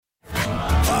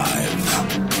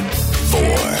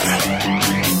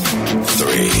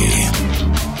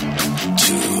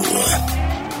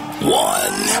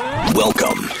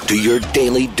Welcome to your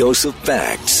daily dose of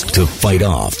facts to fight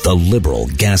off the liberal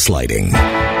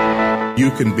gaslighting.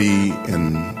 You can be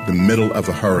in the middle of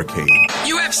a hurricane.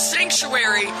 You have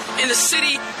sanctuary in the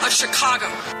city of Chicago.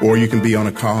 Or you can be on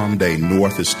a calm day.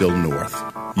 North is still north.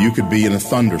 You could be in a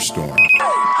thunderstorm.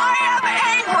 I am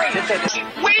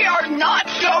angry. We are not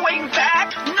going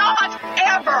back. Not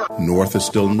ever. North is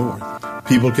still north.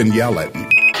 People can yell at you.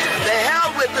 The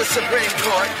hell with the Supreme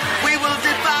Court. We will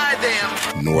defy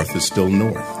them. North is still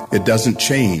north. It doesn't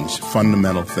change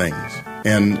fundamental things.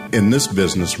 And in this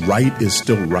business, right is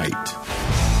still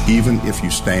right, even if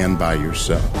you stand by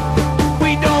yourself.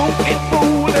 We don't get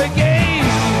fooled again.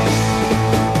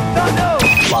 No.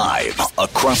 Live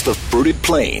across the fruited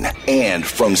plain and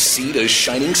from sea to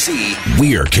shining sea,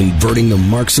 we're converting the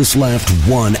Marxist left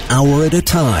 1 hour at a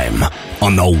time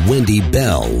on the Wendy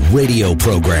Bell radio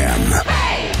program.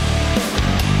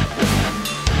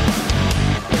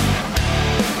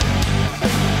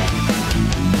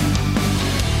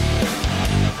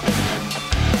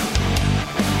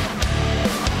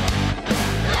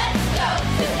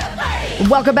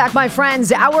 Welcome back, my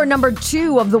friends. Hour number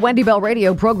 2 of the Wendy Bell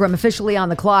radio program officially on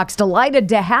the clocks. Delighted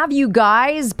to have you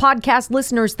guys. Podcast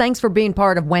listeners, thanks for being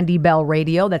part of Wendy Bell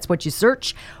Radio. That's what you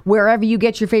search wherever you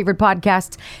get your favorite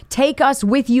podcasts. Take us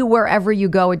with you wherever you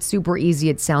go. It's super easy.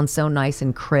 It sounds so nice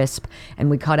and crisp. And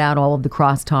we cut out all of the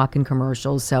crosstalk and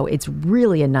commercials. So it's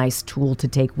really a nice tool to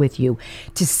take with you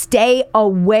to stay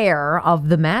aware of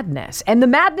the madness. And the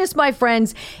madness, my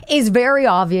friends, is very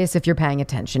obvious if you're paying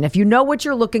attention. If you know what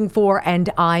you're looking for, and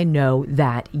I know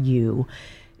that you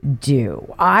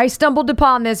do. I stumbled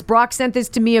upon this. Brock sent this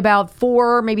to me about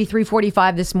 4, maybe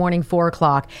 3:45 this morning, 4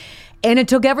 o'clock. And it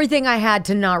took everything I had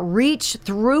to not reach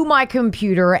through my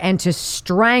computer and to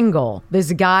strangle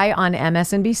this guy on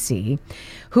MSNBC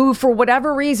who, for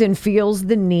whatever reason, feels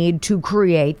the need to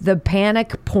create the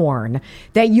panic porn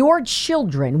that your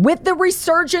children, with the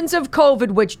resurgence of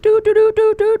COVID, which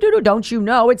don't you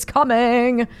know it's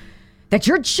coming, that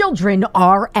your children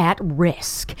are at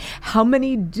risk. How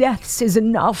many deaths is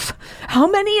enough? How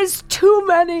many is too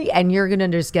many? And you're going to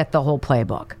just get the whole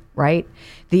playbook, right?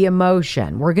 The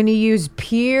emotion. We're going to use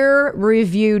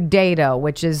peer-reviewed data,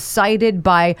 which is cited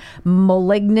by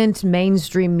malignant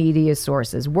mainstream media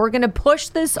sources. We're going to push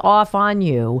this off on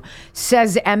you,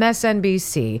 says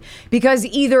MSNBC, because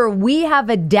either we have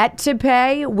a debt to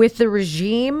pay with the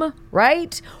regime,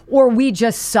 right? Or we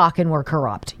just suck and we're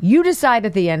corrupt. You decide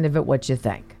at the end of it what you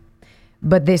think.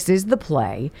 But this is the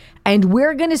play, and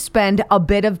we're going to spend a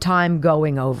bit of time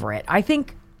going over it. I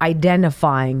think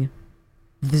identifying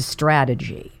the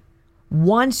strategy.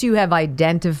 Once you have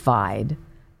identified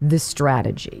the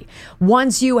strategy,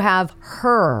 once you have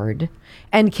heard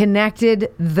and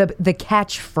connected the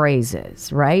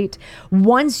catchphrases, right?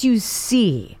 Once you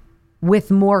see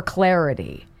with more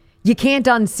clarity, you can't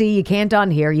unsee, you can't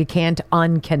unhear, you can't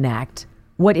unconnect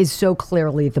what is so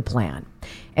clearly the plan.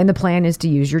 And the plan is to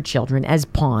use your children as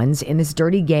pawns in this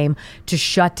dirty game to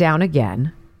shut down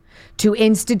again, to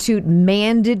institute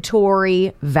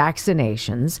mandatory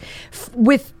vaccinations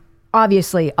with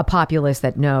obviously a populace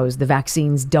that knows the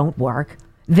vaccines don't work.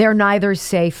 They're neither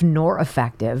safe nor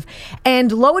effective.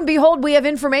 And lo and behold, we have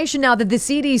information now that the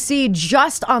CDC,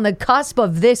 just on the cusp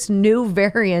of this new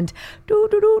variant,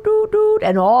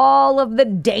 and all of the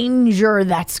danger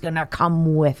that's going to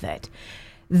come with it,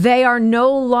 they are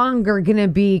no longer going to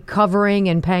be covering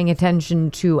and paying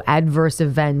attention to adverse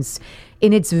events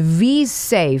in its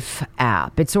vSafe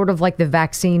app. It's sort of like the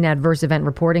vaccine adverse event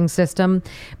reporting system,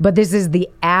 but this is the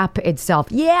app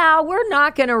itself. Yeah, we're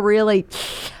not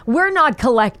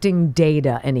collecting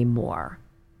data anymore.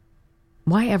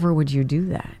 Why ever would you do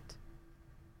that?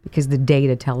 Because the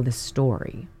data tell the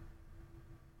story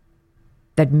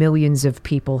that millions of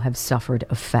people have suffered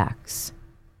effects.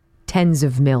 Tens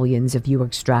of millions if you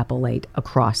extrapolate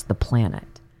across the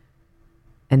planet.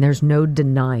 And there's no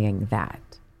denying that.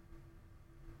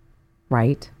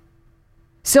 Right?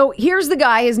 So here's the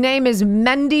guy. His name is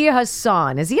Mehdi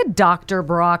Hasan. Is he a doctor,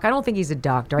 Brock? I don't think he's a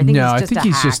doctor. I think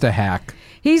he's just a hack.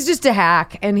 He's just a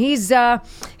hack. And he's going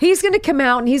to come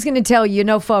out and he's going to tell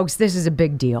you, folks, this is a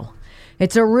big deal.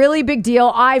 It's a really big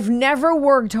deal. I've never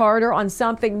worked harder on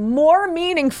something more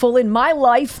meaningful in my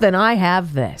life than I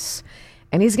have this.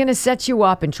 And he's going to set you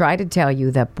up and try to tell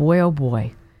you that, boy, oh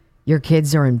boy, your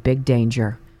kids are in big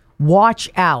danger. Watch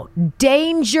out.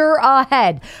 Danger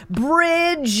ahead.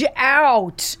 Bridge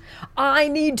out. I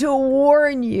need to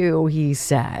warn you, he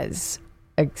says.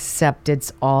 Except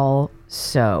it's all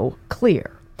so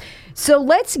clear. So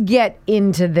let's get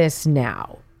into this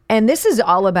now. And this is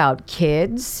all about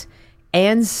kids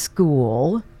and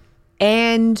school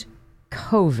and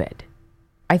COVID,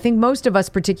 I think most of us,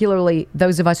 particularly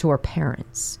those of us who are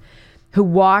parents, who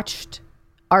watched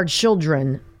our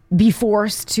children be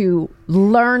forced to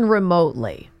learn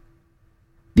remotely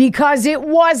because it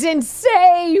wasn't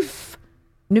safe.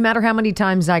 No matter how many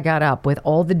times I got up with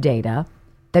all the data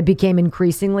that became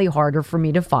increasingly harder for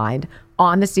me to find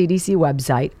on the CDC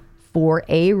website for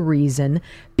a reason,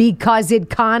 because it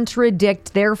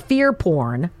contradicts their fear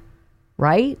porn,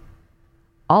 right?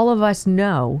 All of us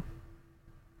know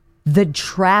the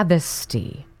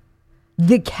travesty,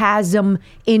 the chasm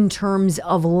in terms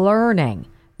of learning,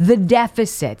 the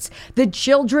deficits, the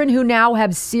children who now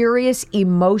have serious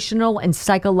emotional and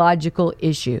psychological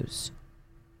issues,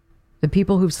 the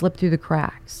people who've slipped through the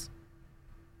cracks,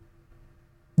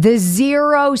 the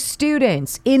 0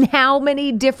 students in how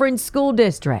many different school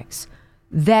districts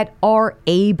that are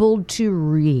able to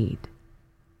read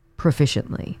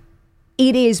proficiently.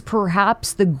 It is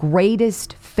perhaps the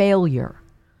greatest failure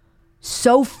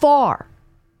so far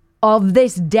of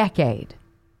this decade,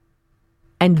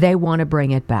 and they want to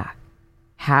bring it back.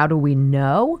 How do we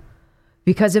know?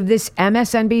 Because of this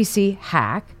MSNBC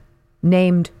hack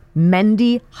named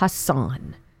Mehdi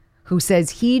Hasan, who says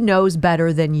he knows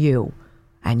better than you,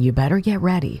 and you better get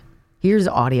ready. Here's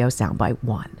audio soundbite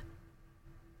 1.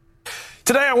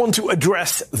 Today I want to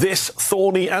address this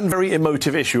thorny and very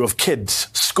emotive issue of kids,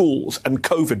 schools and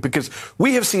COVID, because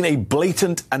we have seen a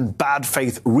blatant and bad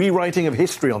faith rewriting of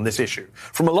history on this issue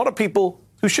from a lot of people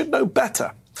who should know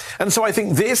better. And so I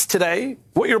think this today,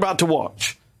 what you're about to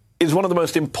watch, is one of the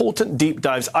most important deep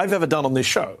dives I've ever done on this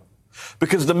show.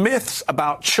 Because the myths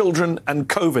about children and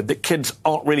COVID, that kids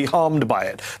aren't really harmed by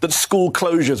it, that school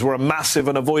closures were a massive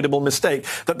and avoidable mistake,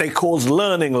 that they cause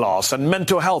learning loss and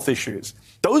mental health issues,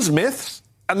 those myths,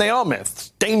 and they are myths,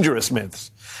 dangerous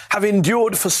myths, have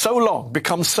endured for so long,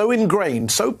 become so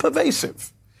ingrained, so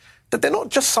pervasive, that they're not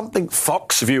just something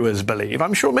Fox viewers believe.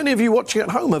 I'm sure many of you watching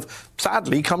at home have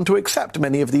sadly come to accept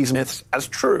many of these myths as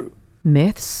true.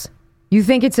 Myths? You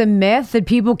think it's a myth that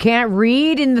people can't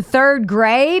read in the 3rd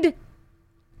grade?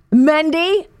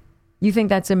 Mendy? You think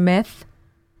that's a myth?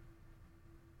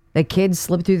 That kids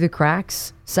slip through the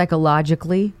cracks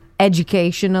psychologically,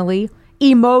 educationally,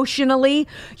 emotionally?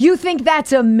 You think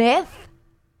that's a myth?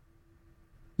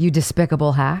 You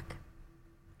despicable hack?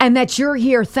 And that you're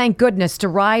here, thank goodness, to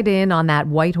ride in on that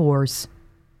white horse.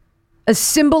 A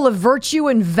symbol of virtue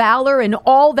and valor and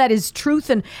all that is truth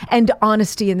and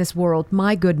honesty in this world.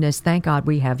 My goodness, thank God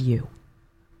we have you.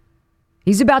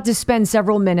 He's about to spend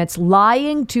several minutes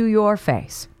lying to your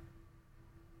face.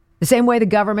 The same way the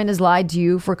government has lied to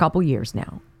you for a couple years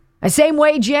now. The same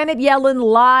way Janet Yellen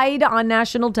lied on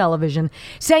national television,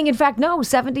 saying, in fact, no,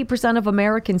 70% of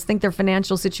Americans think their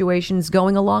financial situation is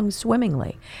going along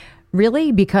swimmingly.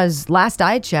 Really? Because last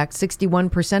I checked,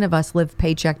 61% of us live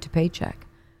paycheck to paycheck.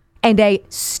 And a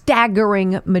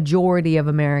staggering majority of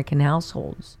American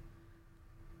households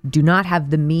do not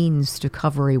have the means to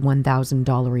cover a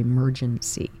 $1,000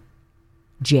 emergency.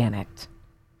 Janet.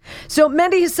 So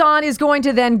Mehdi Hasan is going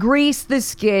to then grease the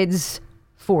skids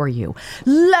for you.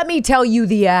 Let me tell you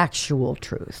the actual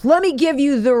truth. Let me give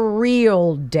you the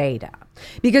real data.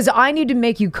 Because I need to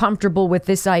make you comfortable with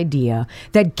this idea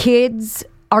that kids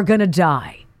are going to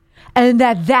die. And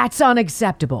that's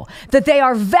unacceptable. That they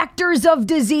are vectors of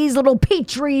disease, little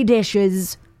petri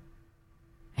dishes.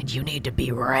 And you need to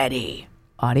be ready.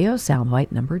 Audio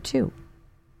soundbite number 2.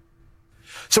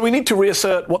 So we need to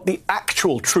reassert what the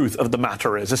actual truth of the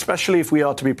matter is, especially if we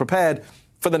are to be prepared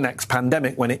for the next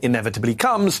pandemic when it inevitably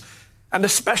comes, and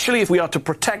especially if we are to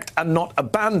protect and not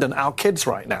abandon our kids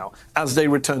right now as they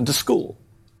return to school.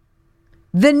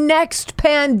 The next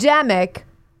pandemic,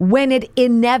 when it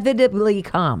inevitably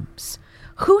comes.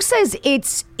 Who says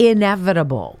it's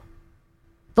inevitable?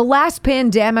 The last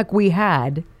pandemic we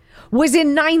had was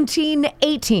in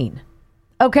 1918.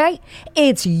 Okay?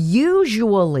 It's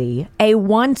usually a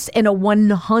once in a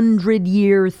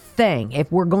 100-year thing,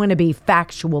 if we're going to be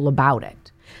factual about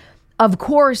it. Of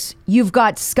course, you've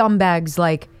got scumbags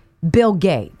like Bill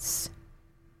Gates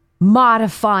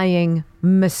modifying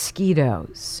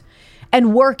mosquitoes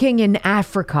and working in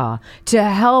Africa to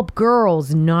help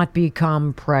girls not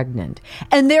become pregnant.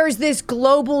 And there's this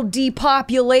global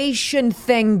depopulation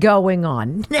thing going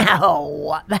on.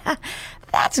 No,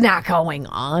 that's not going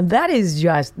on.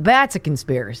 That's a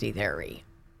conspiracy theory.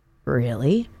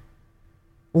 Really?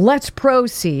 Let's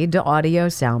proceed to audio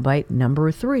soundbite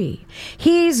number 3.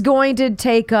 He's going to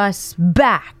take us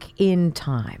back in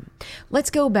time. Let's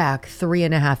go back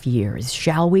 3.5 years,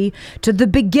 shall we? To the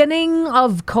beginning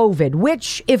of COVID,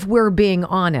 which, if we're being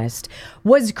honest,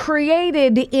 was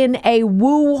created in a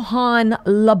Wuhan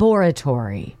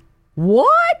laboratory.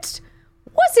 What?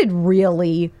 Was it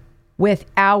really with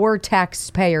our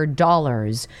taxpayer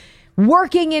dollars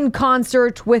working in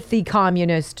concert with the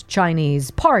Communist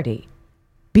Chinese Party?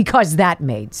 Because that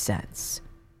made sense.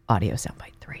 Audio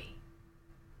soundbite 3.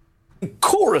 A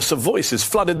chorus of voices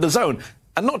flooded the zone,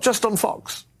 and not just on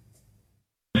Fox.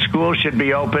 Schools should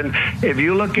be open. If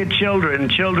you look at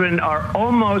children are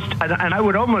almost, and I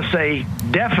would almost say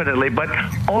definitely, but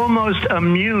almost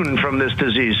immune from this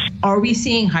disease. Are we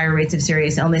seeing higher rates of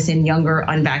serious illness in younger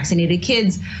unvaccinated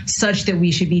kids such that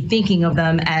we should be thinking of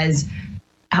them as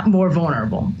more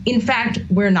vulnerable? In fact,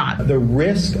 we're not. The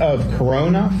risk of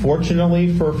corona,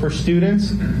 fortunately for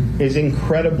students, is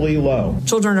incredibly low.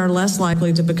 Children are less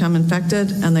likely to become infected,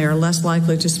 and they are less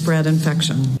likely to spread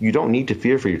infection. You don't need to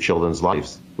fear for your children's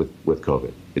lives with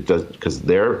COVID. It does, because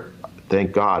they're,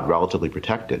 thank God, relatively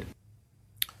protected.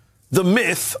 The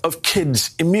myth of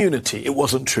kids' immunity. It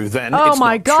wasn't true then. Oh, it's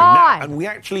my not God. True now. And we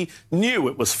actually knew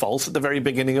it was false at the very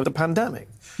beginning of the pandemic.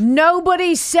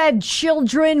 Nobody said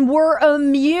children were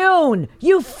immune,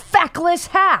 you feckless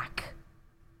hack.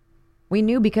 We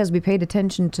knew because we paid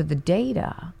attention to the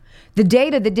data. The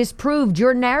data that disproved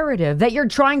your narrative, that you're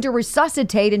trying to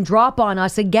resuscitate and drop on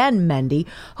us again, Mendy.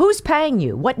 Who's paying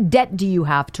you? What debt do you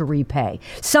have to repay?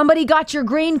 Somebody got your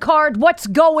green card? What's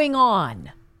going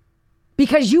on?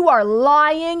 Because you are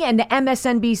lying and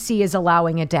MSNBC is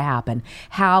allowing it to happen.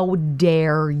 How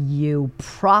dare you,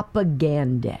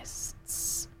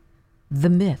 propagandists? The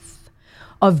myth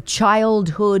of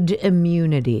childhood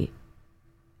immunity.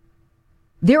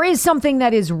 There is something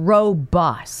that is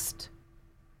robust.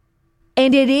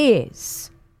 And it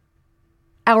is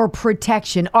our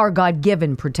protection, our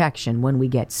God-given protection when we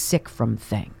get sick from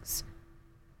things.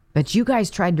 But you guys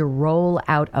tried to roll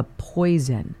out a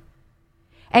poison.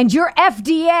 And your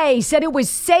FDA said it was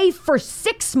safe for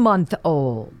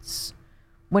 6-month-olds.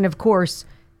 When, of course,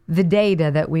 the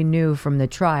data that we knew from the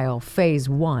trial, phase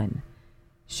 1,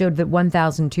 showed that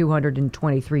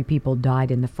 1,223 people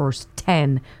died in the first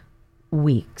 10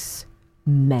 weeks.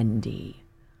 Mendy.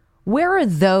 Where are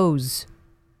those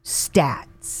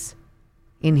stats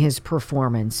in his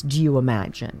performance, do you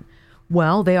imagine?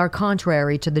 Well, they are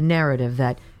contrary to the narrative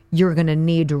that you're going to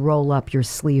need to roll up your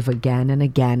sleeve again and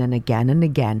again and again and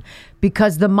again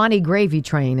because the money gravy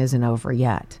train isn't over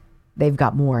yet. They've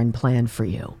got more in plan for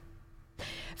you.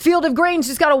 Field of Greens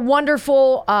just got a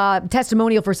wonderful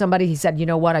testimonial for somebody. He said, you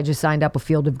know what? I just signed up with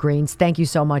Field of Greens. Thank you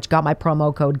so much. Got my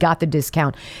promo code, got the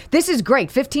discount. This is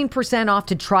great. 15% off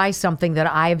to try something that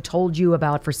I have told you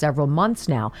about for several months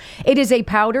now. It is a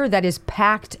powder that is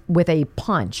packed with a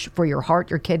punch for your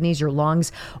heart, your kidneys, your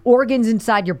lungs, organs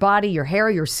inside your body, your hair,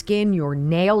 your skin, your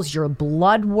nails, your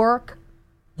blood work.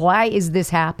 Why is this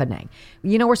happening?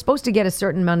 You know, we're supposed to get a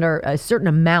certain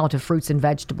amount of fruits and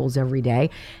vegetables every day.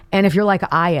 And if you're like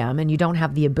I am and you don't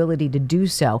have the ability to do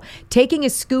so, taking a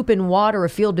scoop in water, a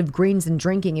Field of Greens, and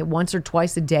drinking it once or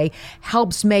twice a day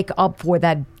helps make up for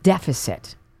that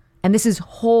deficit. And this is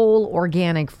whole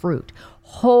organic fruit,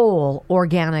 whole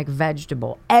organic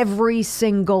vegetable, every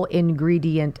single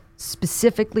ingredient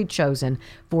specifically chosen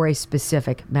for a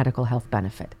specific medical health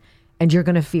benefit. And you're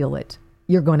going to feel it.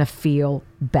 You're going to feel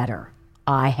better.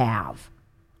 I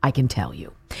can tell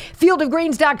you.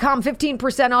 Fieldofgreens.com,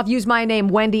 15% off. Use my name,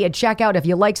 Wendy, at checkout. If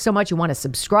you like so much, you want to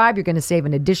subscribe, you're going to save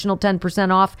an additional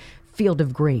 10% off.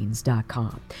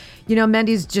 Fieldofgreens.com. You know,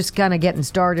 Mendy's just kind of getting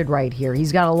started right here.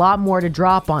 He's got a lot more to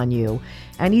drop on you.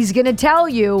 And he's going to tell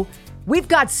you, we've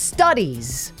got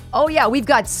studies. Oh, yeah, we've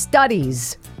got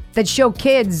studies that show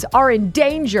kids are in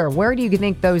danger. Where do you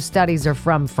think those studies are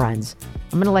from, friends?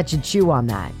 I'm going to let you chew on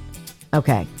that.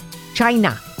 Okay,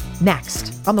 China,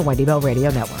 next on the Wendy Bell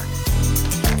Radio Network.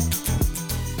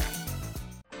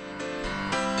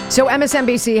 So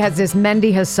MSNBC has this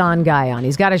Mehdi Hasan guy on.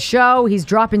 He's got a show. He's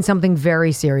dropping something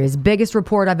very serious. Biggest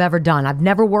report I've ever done. I've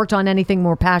never worked on anything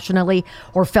more passionately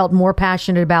or felt more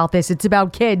passionate about this. It's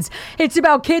about kids. It's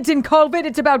about kids in COVID.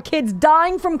 It's about kids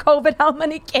dying from COVID. How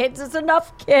many kids is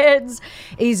enough kids?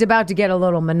 He's about to get a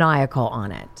little maniacal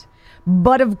on it.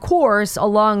 But of course,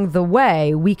 along the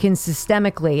way, we can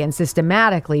systemically and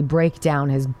systematically break down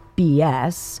his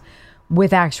BS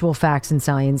with actual facts and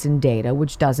science and data,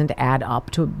 which doesn't add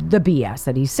up to the BS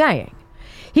that he's saying.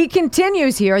 He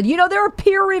continues here. You know, there are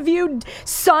peer-reviewed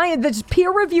science, there's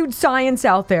peer-reviewed science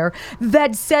out there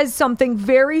that says something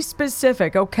very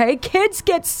specific, okay? Kids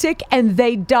get sick and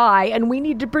they die, and we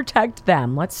need to protect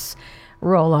them. Let's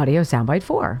roll audio soundbite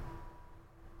 4.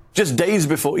 Just days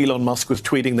before Elon Musk was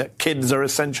tweeting that kids are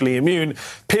essentially immune,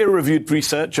 peer-reviewed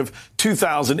research of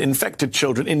 2,000 infected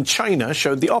children in China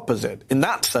showed the opposite. In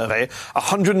that survey,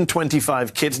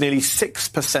 125 kids, nearly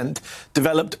 6%,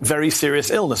 developed very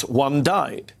serious illness. One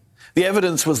died. The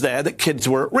evidence was there that kids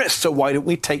were at risk, so why don't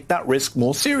we take that risk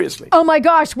more seriously? Oh my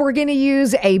gosh, we're going to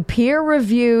use a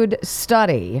peer-reviewed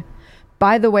study.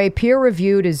 By the way,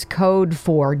 peer-reviewed is code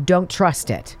for don't trust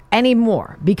it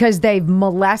anymore because they've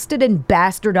molested and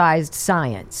bastardized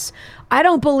science. I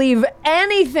don't believe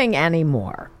anything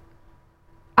anymore.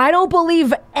 I don't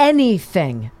believe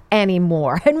anything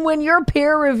anymore. And when your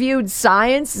peer-reviewed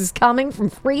science is coming from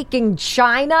freaking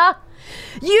China,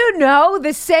 you know,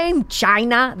 the same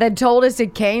China that told us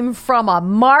it came from a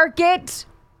market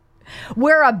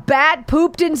where a bat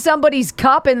pooped in somebody's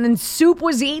cup and then soup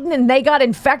was eaten and they got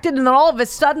infected and then all of a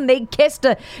sudden they kissed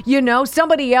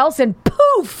somebody else and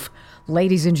poof!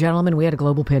 Ladies and gentlemen, we had a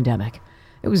global pandemic.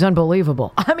 It was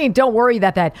unbelievable. I mean, don't worry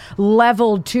that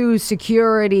level 2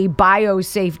 security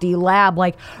biosafety lab,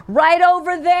 like right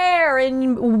over there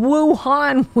in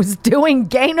Wuhan, was doing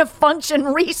gain of function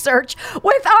research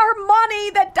with our money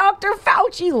that Dr.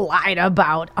 Fauci lied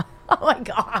about. Oh my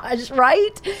gosh,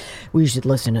 right? We should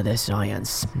listen to this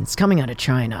science. It's coming out of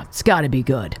China. It's got to be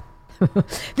good.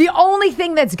 The only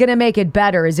thing that's going to make it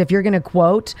better is if you're going to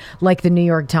quote like the New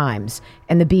York Times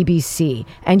and the BBC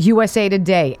and USA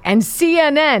Today and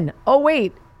CNN. Oh,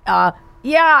 wait.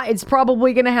 Yeah, it's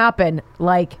probably going to happen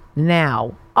like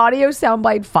now. Audio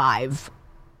soundbite 5.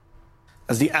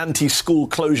 As the anti-school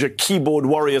closure keyboard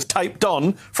warriors typed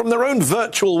on from their own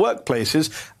virtual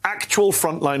workplaces, actual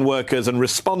frontline workers and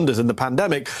responders in the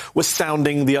pandemic were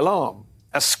sounding the alarm.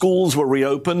 As schools were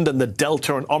reopened and the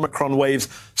Delta and Omicron waves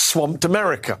swamped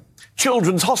America,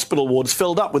 children's hospital wards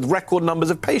filled up with record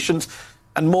numbers of patients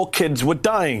and more kids were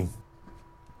dying.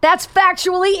 That's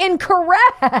factually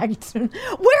incorrect. Where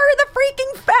are the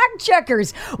freaking fact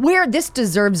checkers? This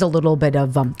deserves a little bit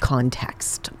of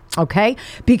context, okay?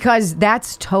 Because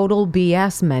that's total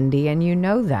BS, Mendy, and you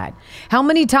know that. How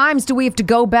many times do we have to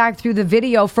go back through the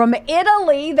video from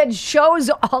Italy that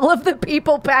shows all of the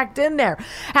people packed in there?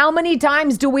 How many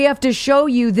times do we have to show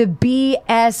you the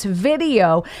BS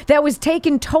video that was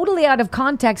taken totally out of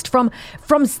context from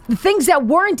things that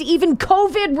weren't even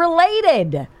COVID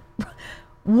related?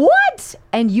 What?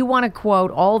 And you want to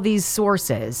quote all these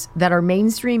sources that are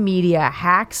mainstream media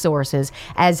hack sources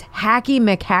as Hacky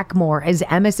McHackmore, as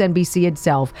MSNBC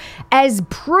itself, as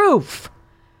proof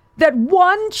that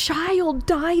one child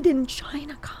died in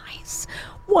China, guys.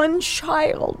 One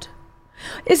child.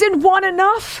 Isn't one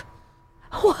enough?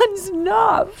 One's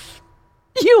enough.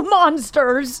 You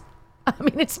monsters. I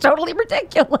mean, it's totally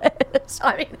ridiculous.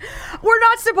 I mean, we're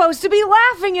not supposed to be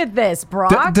laughing at this,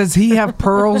 Brock. Does he have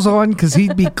pearls on? Because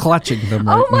he'd be clutching them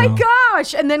right now. Oh, my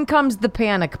gosh. And then comes the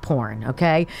panic porn,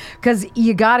 okay? Because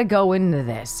you got to go into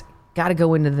this. Got to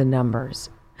go into the numbers.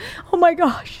 Oh, my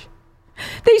gosh.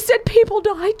 They said people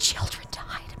died. Children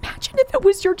died. Imagine if it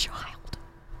was your child.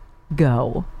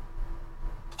 Go.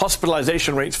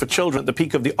 Hospitalization rates for children at the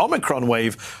peak of the Omicron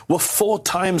wave were 4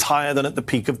 times higher than at the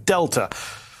peak of Delta.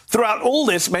 Throughout all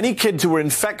this, many kids who were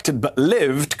infected but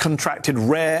lived contracted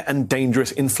rare and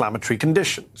dangerous inflammatory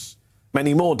conditions.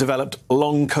 Many more developed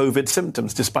long COVID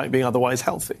symptoms despite being otherwise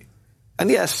healthy. And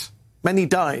yes, many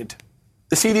died.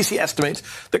 The CDC estimates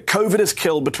that COVID has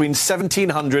killed between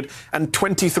 1,700 and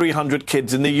 2,300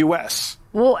 kids in the US.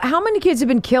 Well, how many kids have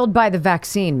been killed by the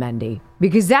vaccine, Mendy?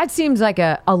 Because that seems like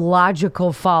a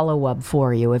logical follow-up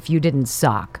for you if you didn't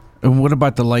suck. And what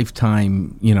about the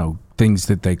lifetime, things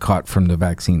that they caught from the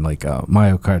vaccine, like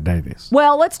myocarditis?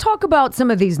 Well, let's talk about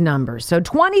some of these numbers. So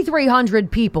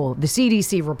 2,300 people, the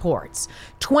CDC reports,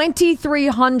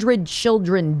 2,300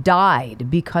 children died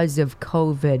because of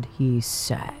COVID, he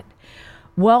said.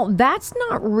 Well, that's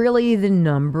not really the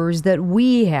numbers that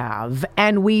we have,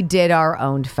 and we did our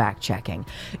own fact checking.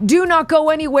 Do not go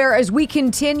anywhere as we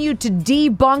continue to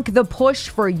debunk the push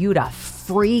for you to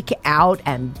freak out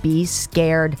and be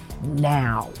scared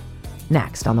now.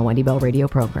 Next on the Wendy Bell Radio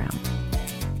program.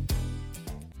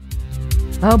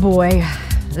 Oh boy,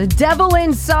 the devil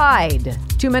inside.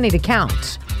 Too many to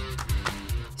count.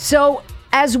 So,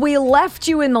 as we left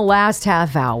you in the last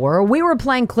half hour, we were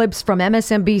playing clips from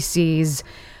MSNBC's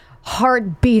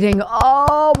heart beating.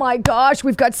 Oh my gosh,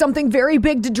 we've got something very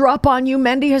big to drop on you.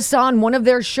 Mehdi Hasan, one of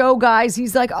their show guys,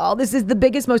 he's like, oh, this is the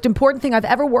biggest, most important thing I've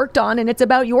ever worked on. And it's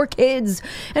about your kids.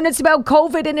 And it's about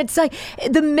COVID. And it's like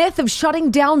the myth of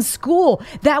shutting down school.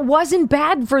 That wasn't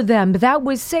bad for them. That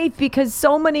was safe because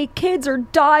so many kids are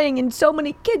dying and so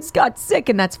many kids got sick.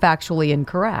 And that's factually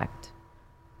incorrect.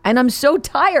 And I'm so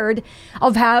tired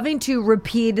of having to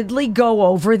repeatedly go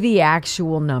over the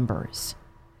actual numbers.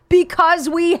 Because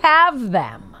we have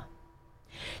them.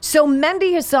 So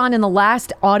Mehdi Hasan in the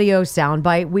last audio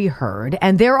soundbite we heard,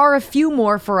 and there are a few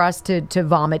more for us to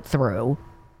vomit through,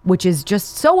 which is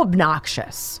just so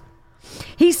obnoxious.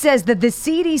 He says that the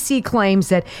CDC claims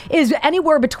that is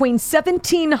anywhere between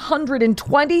 1,700 and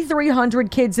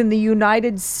 2,300 kids in the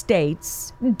United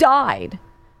States died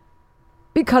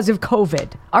because of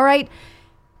COVID. All right.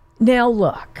 Now,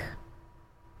 look,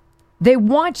 they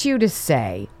want you to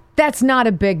say that's not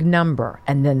a big number.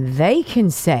 And then they can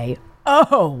say,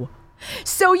 oh,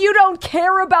 so you don't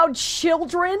care about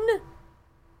children?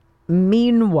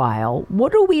 Meanwhile,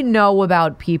 what do we know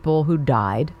about people who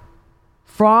died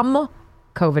from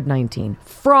COVID-19?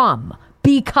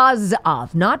 Because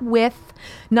of, not with,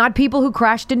 not people who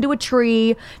crashed into a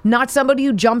tree, not somebody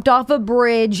who jumped off a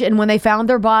bridge and when they found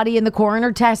their body and the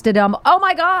coroner tested them, oh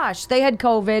my gosh, they had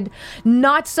COVID.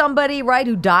 Not somebody, right,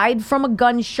 who died from a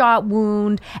gunshot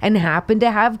wound and happened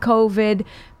to have COVID,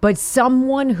 but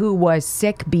someone who was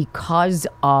sick because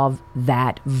of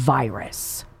that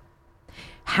virus.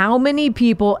 How many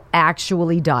people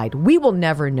actually died? We will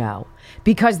never know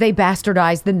because they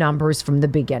bastardized the numbers from the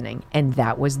beginning. And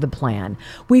that was the plan.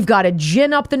 We've got to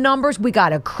gin up the numbers. We got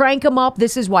to crank them up.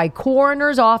 This is why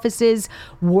coroners' offices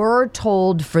were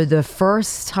told for the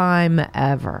first time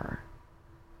ever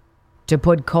to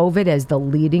put COVID as the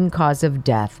leading cause of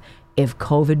death if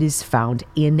COVID is found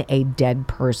in a dead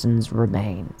person's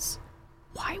remains.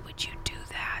 Why would you do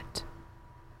that?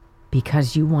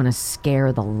 Because you want to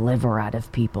scare the liver out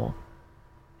of people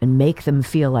and make them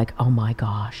feel like, oh my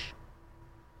gosh,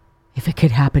 if it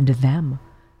could happen to them,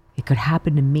 it could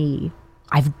happen to me.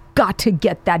 I've got to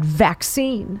get that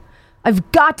vaccine.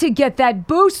 I've got to get that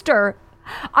booster.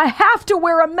 I have to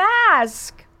wear a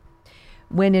mask.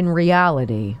 When in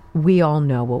reality, we all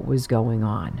know what was going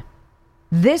on.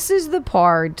 This is the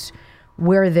part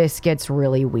where this gets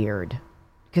really weird.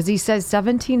 Because he says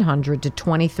 1,700 to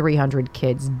 2,300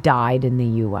 kids died in the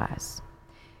U.S.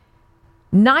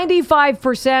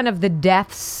 95% of the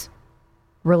deaths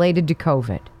related to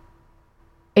COVID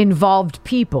involved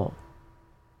people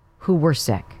who were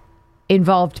sick,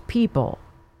 involved people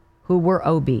who were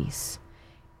obese,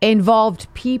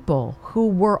 involved people who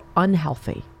were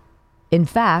unhealthy. In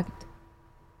fact,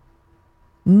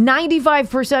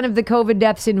 95% of the COVID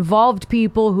deaths involved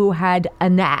people who had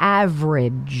an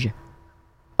average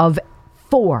of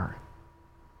 4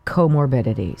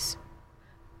 comorbidities: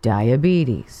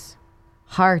 diabetes,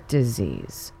 heart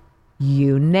disease,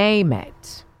 you name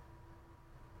it.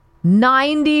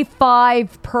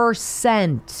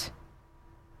 95%.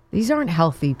 These aren't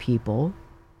healthy people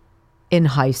in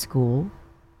high school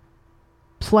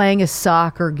playing a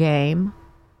soccer game,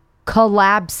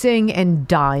 collapsing and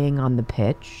dying on the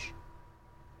pitch.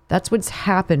 That's what's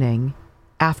happening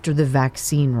after the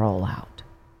vaccine rollout.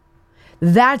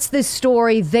 That's the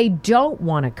story they don't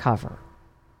want to cover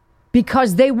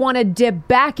because they want to dip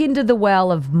back into the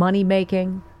well of money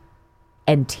making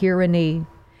and tyranny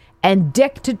and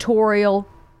dictatorial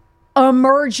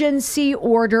emergency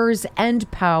orders and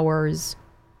powers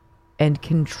and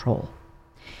control.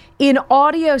 In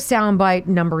audio soundbite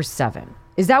number 7.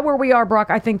 Is that where we are,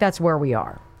 Brock? I think that's where we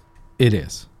are. It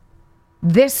is.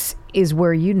 This is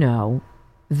where you know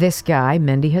this guy,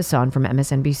 Mehdi Hasan from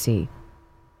MSNBC,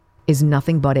 is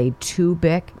nothing but a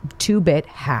two-bit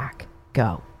hack.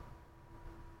 Go.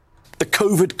 The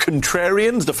COVID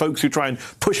contrarians, the folks who try and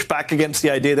push back against the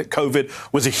idea that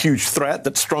COVID was a huge threat,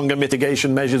 that stronger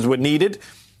mitigation measures were needed,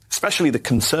 especially the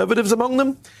conservatives among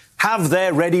them, have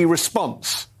their ready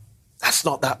response. That's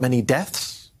not that many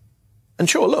deaths. And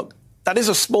sure, look, that is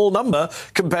a small number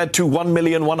compared to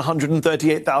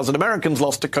 1,138,000 Americans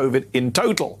lost to COVID in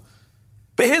total.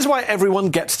 But here's why everyone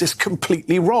gets this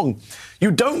completely wrong.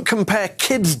 You don't compare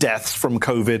kids' deaths from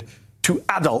COVID to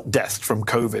adult deaths from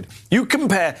COVID. You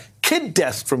compare kid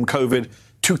deaths from COVID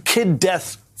to kid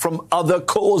deaths from other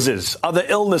causes, other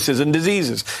illnesses and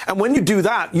diseases. And when you do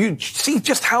that, you see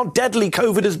just how deadly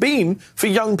COVID has been for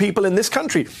young people in this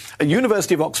country. A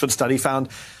University of Oxford study found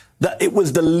that it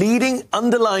was the leading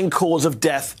underlying cause of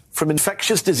death from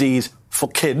infectious disease for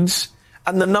kids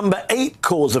and the number 8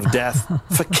 cause of death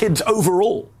for kids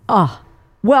overall.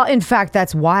 Well, in fact,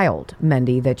 that's wild,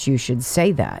 Mehdi, that you should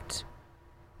say that.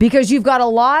 Because you've got a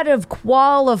lot of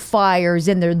qualifiers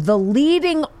in there. The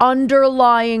leading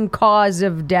underlying cause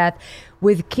of death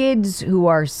with kids who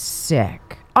are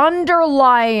sick.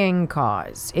 Underlying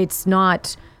cause. It's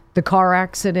not the car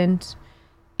accident.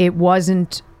 It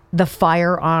wasn't the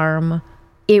firearm.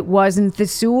 It wasn't the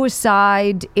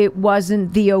suicide. It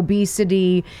wasn't the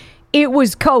obesity. It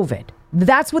was COVID.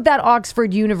 That's what that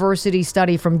Oxford University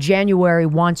study from January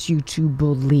wants you to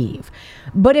believe.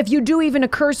 But if you do even a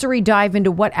cursory dive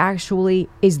into what actually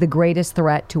is the greatest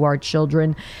threat to our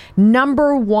children,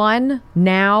 number 1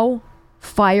 now,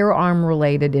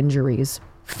 firearm-related injuries.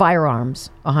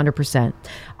 Firearms, 100%.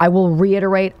 I will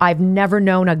reiterate, I've never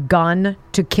known a gun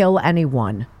to kill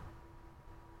anyone.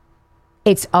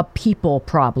 It's a people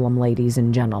problem, ladies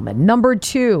and gentlemen. Number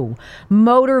 2,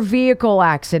 motor vehicle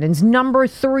accidents. Number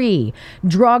 3,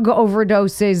 drug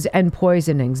overdoses and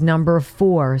poisonings. Number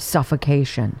 4,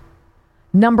 suffocation.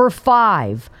 Number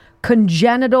 5,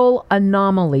 congenital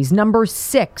anomalies. Number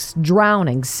 6,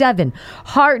 drowning. 7,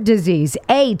 heart disease.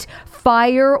 8,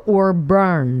 fire or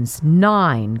burns.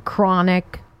 9,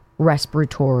 chronic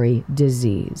respiratory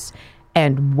disease.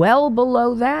 And well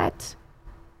below that,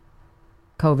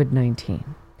 COVID-19.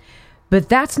 But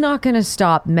that's not going to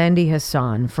stop Mehdi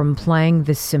Hasan from playing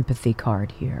the sympathy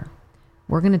card here.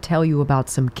 We're going to tell you about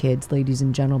some kids, ladies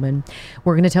and gentlemen.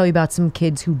 We're going to tell you about some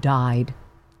kids who died,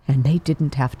 and they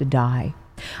didn't have to die.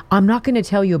 I'm not going to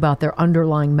tell you about their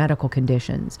underlying medical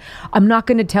conditions. I'm not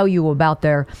going to tell you about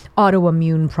their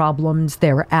autoimmune problems,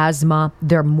 their asthma,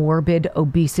 their morbid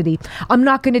obesity. I'm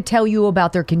not going to tell you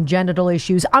about their congenital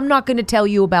issues. I'm not going to tell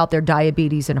you about their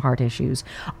diabetes and heart issues.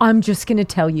 I'm just going to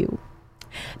tell you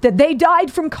that they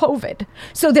died from COVID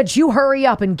so that you hurry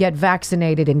up and get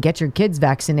vaccinated and get your kids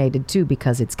vaccinated too,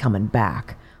 because it's coming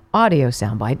back. Audio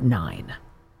soundbite 9.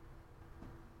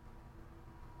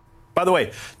 By the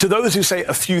way, to those who say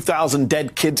a few thousand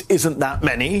dead kids isn't that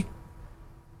many,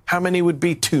 how many would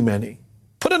be too many?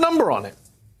 Put a number on it.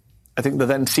 I think the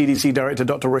then CDC director,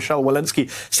 Dr. Rochelle Walensky,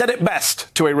 said it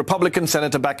best to a Republican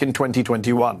senator back in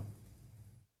 2021.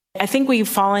 I think we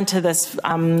fall into this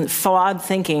flawed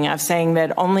thinking of saying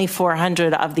that only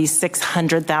 400 of these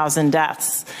 600,000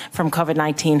 deaths from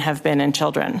COVID-19 have been in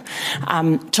children.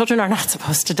 Children are not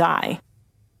supposed to die.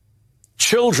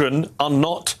 Children are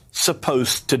not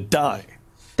supposed to die.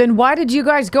 Then why did you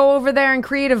guys go over there and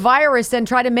create a virus and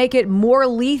try to make it more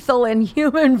lethal in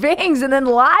human beings and then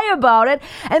lie about it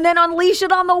and then unleash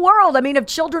it on the world? I mean, if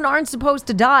children aren't supposed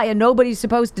to die and nobody's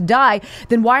supposed to die,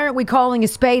 then why aren't we calling a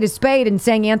spade and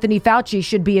saying Anthony Fauci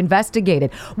should be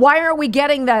investigated? Why aren't we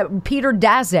getting that Peter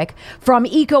Daszak from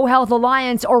EcoHealth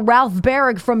Alliance or Ralph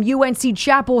Barrick from UNC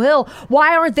Chapel Hill?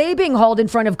 Why aren't they being hauled in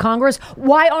front of Congress?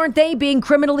 Why aren't they being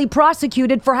criminally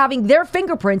prosecuted for having their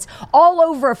fingerprints all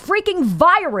over a freaking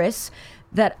virus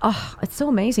that, it's so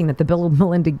amazing that the Bill and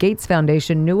Melinda Gates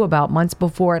Foundation knew about months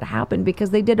before it happened,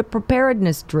 because they did a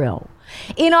preparedness drill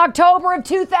in October of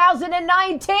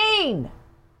 2019.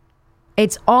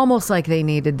 It's almost like they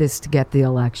needed this to get the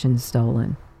election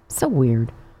stolen. So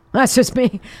weird. That's just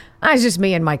me. That's just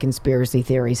me and my conspiracy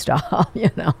theory stuff,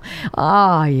 you know.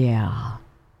 Oh, yeah.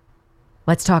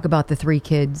 Let's talk about the 3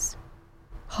 kids.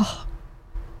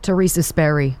 Teresa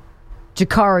Sperry,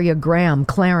 Jakaria Graham,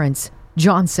 Clarence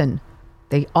Johnson.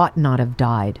 They ought not have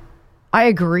died. I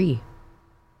agree.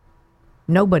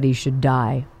 Nobody should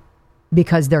die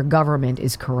because their government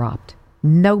is corrupt.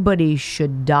 Nobody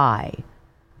should die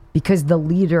because the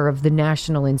leader of the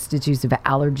National Institutes of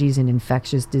Allergies and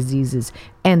Infectious Diseases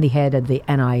and the head of the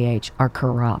NIH are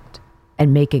corrupt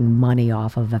and making money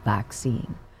off of a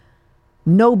vaccine.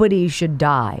 Nobody should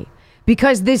die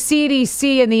because the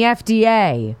CDC and the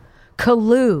FDA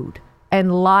collude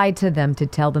and lied to them to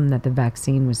tell them that the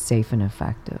vaccine was safe and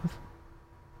effective.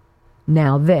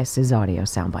 Now this is audio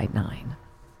soundbite 9.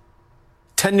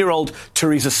 10-year-old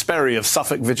Teresa Sperry of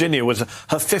Suffolk, Virginia, was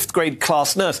her 5th grade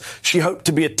class nurse. She hoped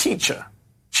to be a teacher.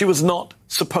 She was not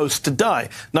supposed to die.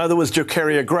 Neither was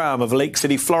Jakaria Graham of Lake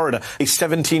City, Florida, a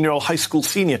 17-year-old high school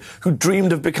senior who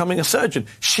dreamed of becoming a surgeon.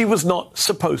 She was not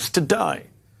supposed to die.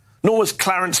 Nor was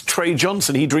Clarence Trey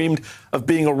Johnson. He dreamed of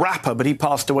being a rapper, but he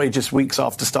passed away just weeks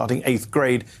after starting 8th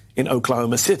grade in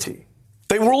Oklahoma City.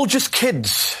 They were all just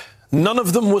kids. None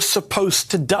of them was supposed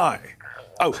to die.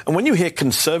 Oh, and when you hear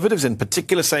conservatives in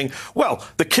particular saying, well,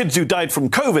 the kids who died from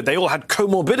COVID, they all had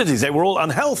comorbidities, they were all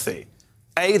unhealthy.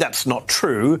 A, that's not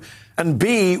true. And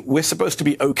B, we're supposed to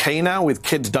be okay now with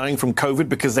kids dying from COVID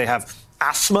because they have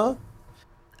asthma?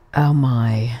 Oh,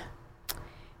 my.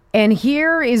 And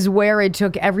here is where it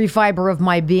took every fiber of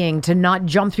my being to not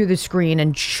jump through the screen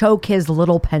and choke his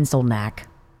little pencil neck.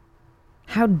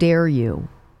 How dare you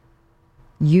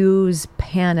use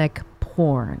panic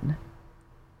porn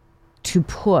to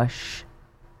push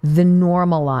the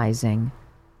normalizing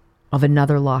of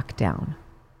another lockdown,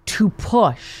 to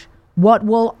push what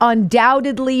will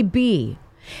undoubtedly be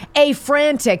a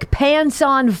frantic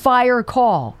pants-on-fire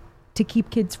call to keep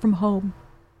kids from home.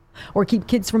 Or keep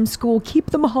kids from school.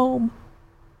 Keep them home.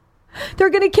 They're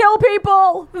going to kill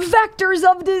people. Vectors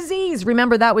of disease.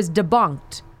 Remember, that was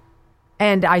debunked.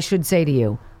 And I should say to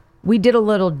you, we did a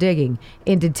little digging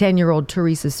into 10-year-old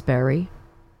Teresa Sperry,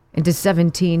 into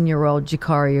 17-year-old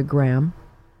Jakaria Graham,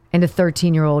 and a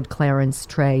 13-year-old Clarence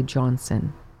Trey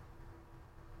Johnson.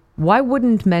 Why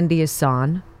wouldn't Mehdi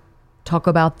Hasan talk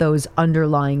about those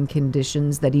underlying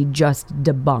conditions that he just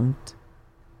debunked?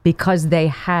 Because they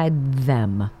had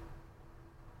them.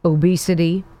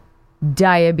 Obesity,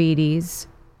 diabetes,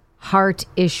 heart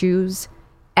issues,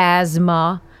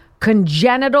 asthma,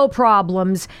 congenital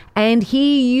problems, and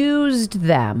he used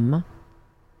them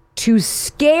to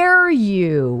scare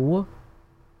you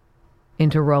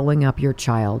into rolling up your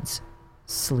child's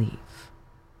sleeve.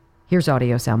 Here's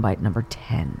audio soundbite number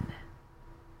 10.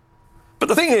 But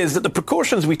the thing is that the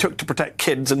precautions we took to protect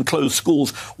kids and close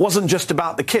schools wasn't just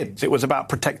about the kids. It was about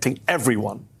protecting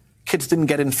everyone. Kids didn't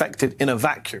get infected in a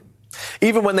vacuum.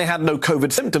 Even when they had no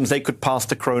COVID symptoms, they could pass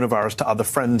the coronavirus to other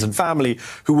friends and family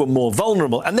who were more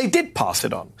vulnerable, and they did pass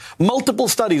it on. Multiple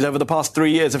studies over the past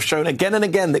 3 years have shown again and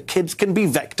again that kids can be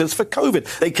vectors for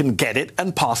COVID. They can get it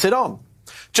and pass it on.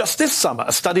 Just this summer,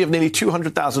 a study of nearly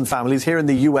 200,000 families here in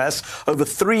the US over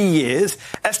 3 years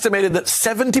estimated that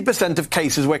 70% of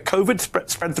cases where COVID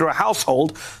spread through a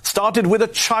household started with a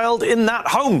child in that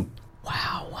home.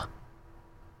 Wow.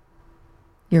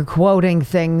 You're quoting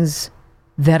things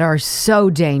that are so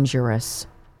dangerous.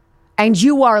 And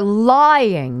you are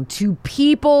lying to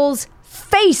people's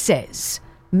faces,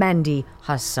 Mehdi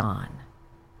Hasan.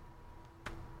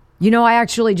 You know, I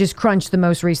actually just crunched the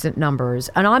most recent numbers,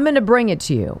 and I'm going to bring it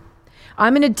to you.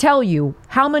 I'm going to tell you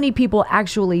how many people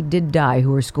actually did die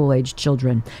who are school-aged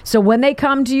children. So when they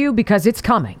come to you, because it's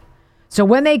coming. So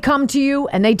when they come to you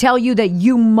and they tell you that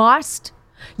you must,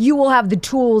 you will have the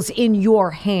tools in your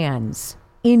hands,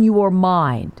 in your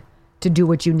mind, to do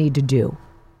what you need to do.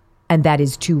 And that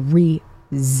is to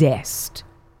resist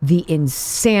the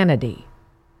insanity,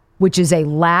 which is a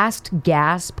last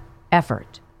gasp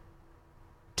effort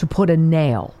to put a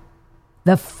nail,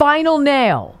 the final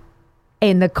nail,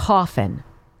 in the coffin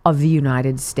of the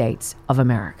United States of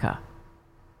America.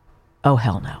 Oh,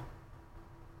 hell no.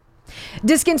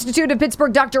 Disc Institute of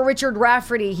Pittsburgh, Dr. Richard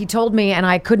Rafferty, he told me, and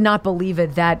I could not believe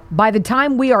it, that by the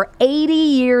time we are 80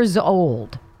 years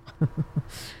old,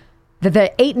 that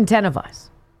the 8 in 10 of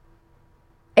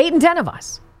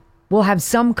us will have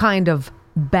some kind of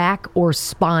back or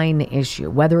spine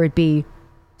issue, whether it be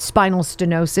spinal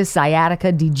stenosis,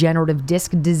 sciatica, degenerative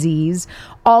disc disease.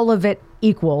 All of it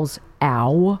equals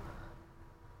ow,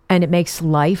 and it makes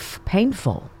life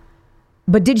painful.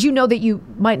 But did you know that you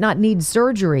might not need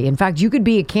surgery? In fact, you could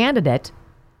be a candidate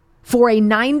for a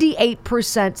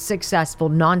 98% successful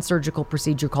non-surgical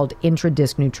procedure called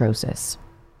intradisc nutrosis.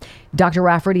 Dr.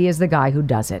 Rafferty is the guy who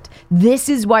does it. This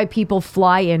is why people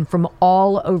fly in from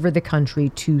all over the country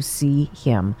to see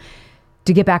him,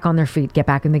 to get back on their feet, get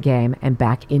back in the game, and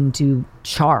back into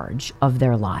charge of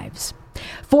their lives.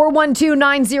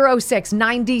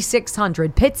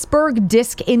 412-906-9600,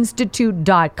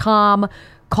 PittsburghDiscInstitute.com.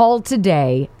 Call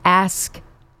today. Ask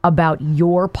about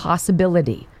your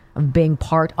possibility of being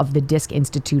part of the Disc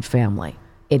Institute family.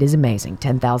 It is amazing.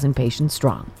 10,000 patients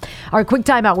strong. All right, quick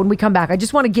timeout. When we come back, I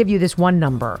just want to give you this one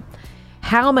number.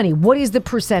 What is the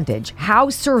percentage? How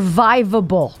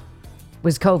survivable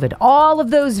was COVID? All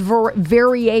of those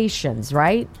variations,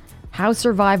 right? How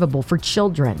survivable for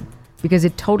children? Because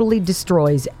it totally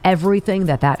destroys everything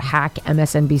that hack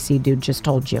MSNBC dude just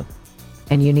told you.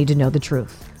 And you need to know the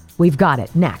truth. We've got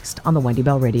it next on the Wendy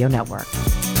Bell Radio Network.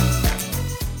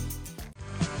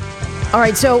 All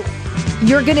right, so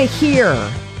you're going to hear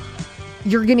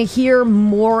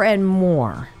more and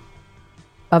more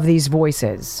of these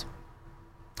voices.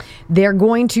 They're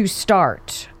going to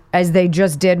start, as they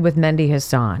just did with Mehdi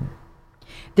Hasan.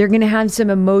 They're going to have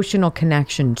some emotional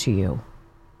connection to you.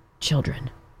 Children,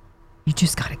 you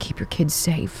just got to keep your kids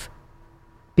safe.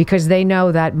 Because they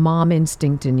know that mom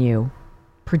instinct in you,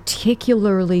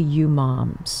 particularly you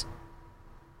moms,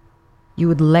 you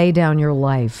would lay down your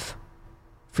life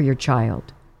for your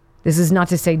child. This is not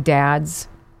to say dads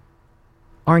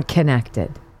aren't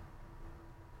connected.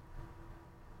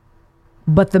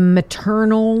 But the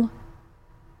maternal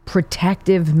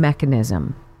protective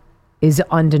mechanism is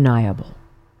undeniable.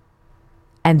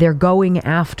 And they're going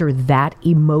after that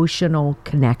emotional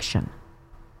connection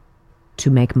to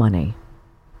make money,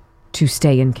 to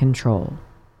stay in control,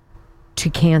 to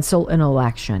cancel an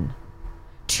election,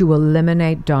 to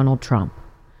eliminate Donald Trump,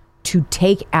 to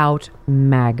take out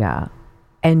MAGA,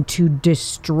 and to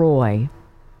destroy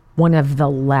one of the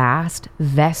last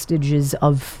vestiges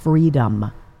of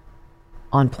freedom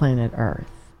on planet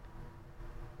Earth.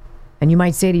 And you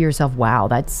might say to yourself, wow,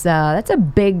 that's a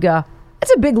big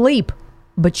leap.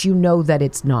 But you know that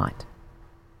it's not,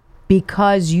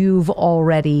 because you've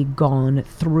already gone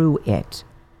through it.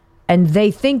 And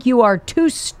they think you are too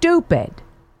stupid,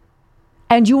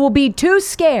 and you will be too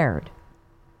scared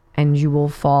and you will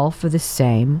fall for the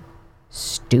same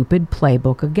stupid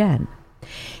playbook again.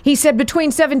 He said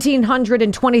between 1,700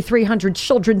 and 2,300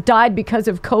 children died because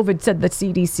of COVID, said the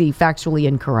CDC. Factually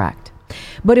incorrect.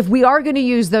 But if we are going to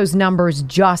use those numbers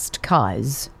just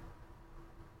cause,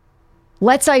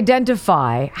 let's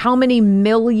identify how many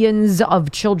millions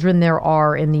of children there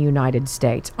are in the United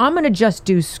States. I'm going to just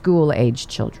do school-age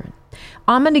children.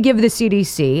 I'm going to give the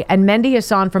CDC and Mehdi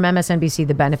Hasan from MSNBC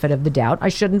the benefit of the doubt. I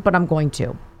shouldn't, but I'm going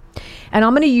to. And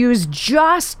I'm going to use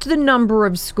just the number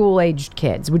of school-aged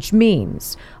kids, which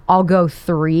means I'll go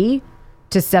 3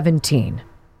 to 17.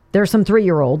 There are some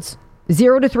 3-year-olds.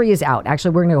 0 to 3 is out.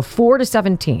 Actually, we're going to go 4 to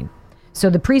 17. So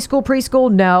the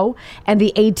preschool, no. And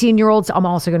the 18-year-olds, I'm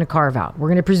also going to carve out. We're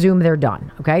going to presume they're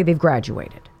done. Okay? They've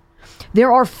graduated.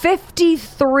 There are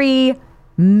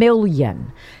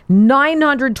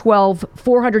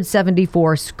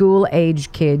 53,912,474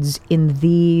 school-age kids in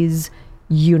these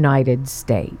United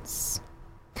States.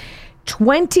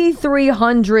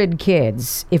 2,300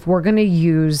 kids, if we're going to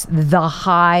use the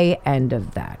high end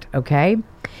of that, okay?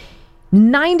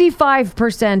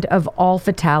 95% of all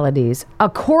fatalities,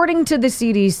 according to the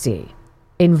CDC,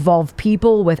 involve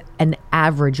people with an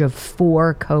average of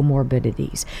 4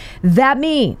 comorbidities. That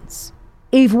means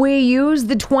if we use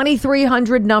the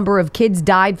 2,300 number of kids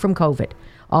died from COVID,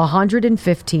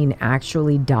 115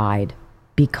 actually died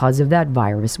because of that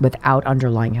virus without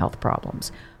underlying health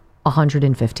problems.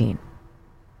 115.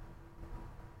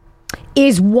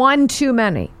 Is one too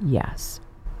many? Yes,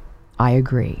 I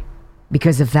agree.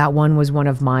 Because if that one was one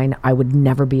of mine, I would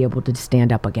never be able to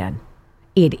stand up again.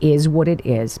 It is what it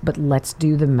is, but let's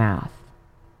do the math.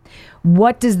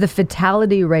 What does the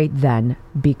fatality rate then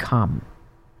become?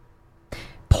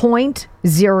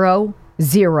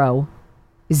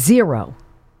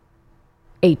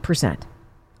 0.0008%.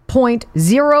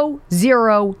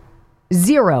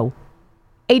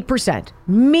 0.0008%.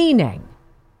 Meaning,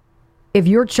 if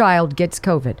your child gets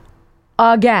COVID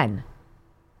again,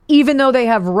 even though they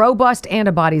have robust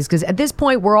antibodies, because at this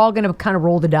point, we're all going to kind of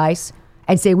roll the dice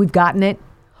and say we've gotten it.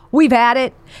 We've had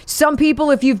it. Some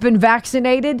people, if you've been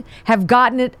vaccinated, have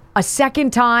gotten it a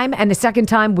second time, and the second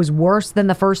time was worse than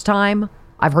the first time.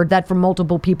 I've heard that from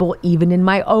multiple people, even in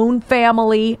my own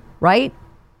family, right?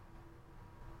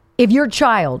 If your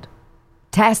child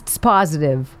tests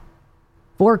positive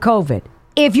for COVID,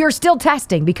 if you're still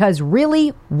testing, because really,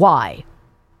 why?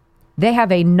 They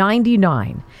have a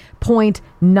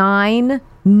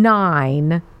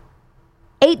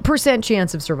 99.998%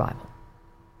 chance of survival.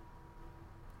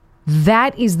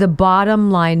 That is the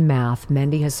bottom line math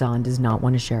Mehdi Hasan does not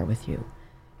want to share with you.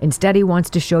 Instead, he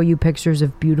wants to show you pictures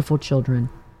of beautiful children.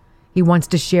 He wants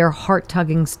to share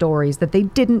heart-tugging stories that they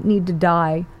didn't need to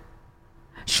die.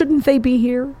 Shouldn't they be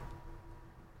here?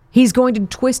 He's going to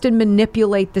twist and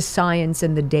manipulate the science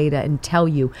and the data and tell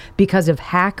you, because of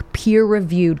hack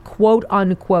peer-reviewed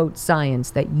quote-unquote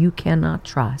science that you cannot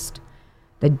trust,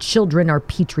 that children are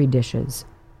petri dishes,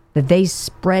 that they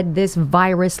spread this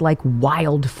virus like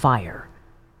wildfire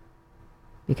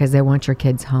because they want your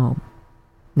kids home.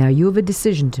 Now you have a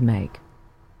decision to make.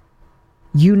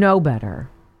 You know better,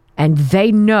 and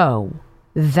they know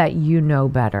that you know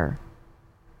better,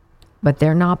 but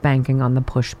they're not banking on the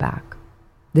pushback.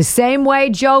 The same way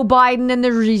Joe Biden and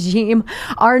the regime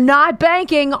are not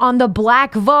banking on the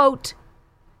black vote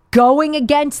going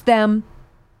against them.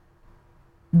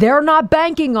 They're not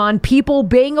banking on people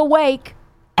being awake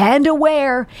and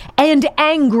aware and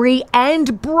angry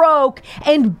and broke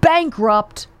and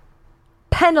bankrupt,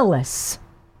 penniless,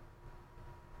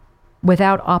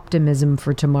 without optimism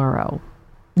for tomorrow.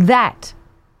 That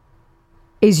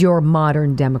is your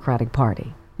modern Democratic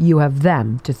Party. You have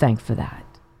them to thank for that.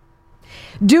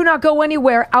 Do not go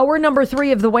anywhere. Hour number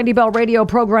 3 of the Wendy Bell radio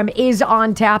program is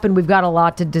on tap, and we've got a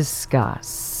lot to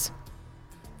discuss.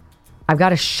 I've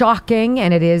got a shocking,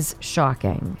 and it is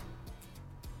shocking,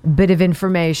 bit of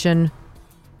information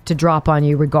to drop on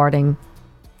you regarding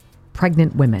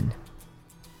pregnant women.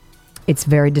 It's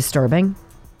very disturbing,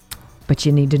 but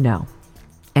you need to know.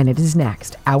 And it is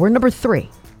next. Hour number 3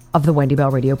 of the Wendy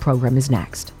Bell radio program is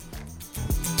next.